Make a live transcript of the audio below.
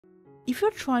if you're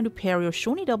trying to pair your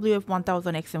Sony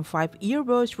WF-1000XM5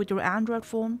 earbuds with your Android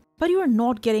phone, but you are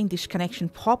not getting this connection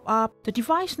pop up, the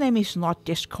device name is not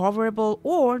discoverable,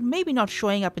 or maybe not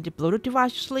showing up in the Bluetooth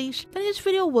devices list, then in this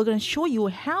video we're going to show you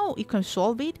how you can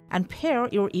solve it and pair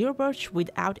your earbuds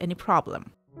without any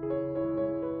problem.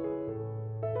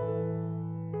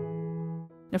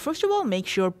 Now first of all, make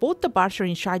sure both the buds are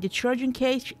inside the charging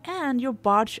case and your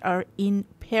buds are in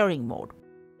pairing mode.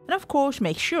 And of course,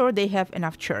 make sure they have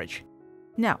enough charge.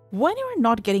 Now, when you're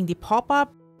not getting the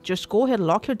pop-up, just go ahead and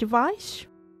lock your device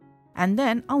and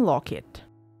then unlock it.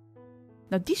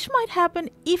 Now this might happen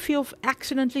if you've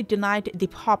accidentally denied the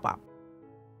pop-up.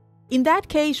 In that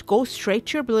case, go straight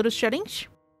to your Bluetooth settings.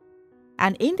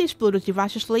 And in this Bluetooth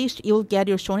devices list, you'll get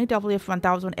your Sony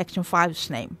WF-1000XM5's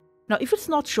name. Now if it's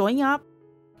not showing up,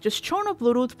 just turn off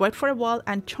Bluetooth, wait for a while,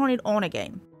 and turn it on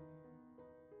again.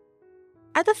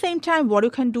 At the same time, what you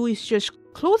can do is just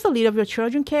close the lid of your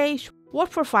charging case, wait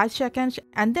for 5 seconds,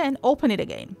 and then open it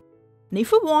again. And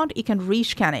if you want, you can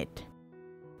rescan it.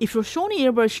 If your Sony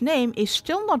earbuds name is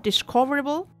still not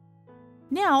discoverable,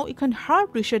 now you can hard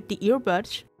reset the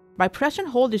earbuds by press and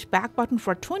hold this back button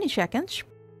for 20 seconds.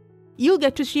 You'll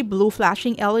get to see blue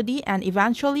flashing LED and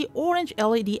eventually orange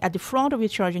LED at the front of your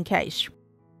charging case.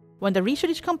 When the reset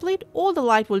is complete, all the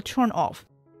light will turn off.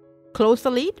 Close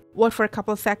the lid, wait for a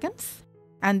couple of seconds,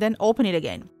 and then open it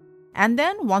again. And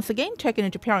then, once again, take it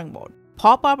into pairing mode.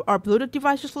 Pop up our Bluetooth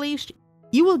devices list.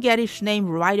 You will get its name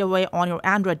right away on your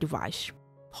Android device.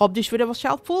 Hope this video was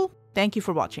helpful. Thank you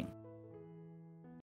for watching.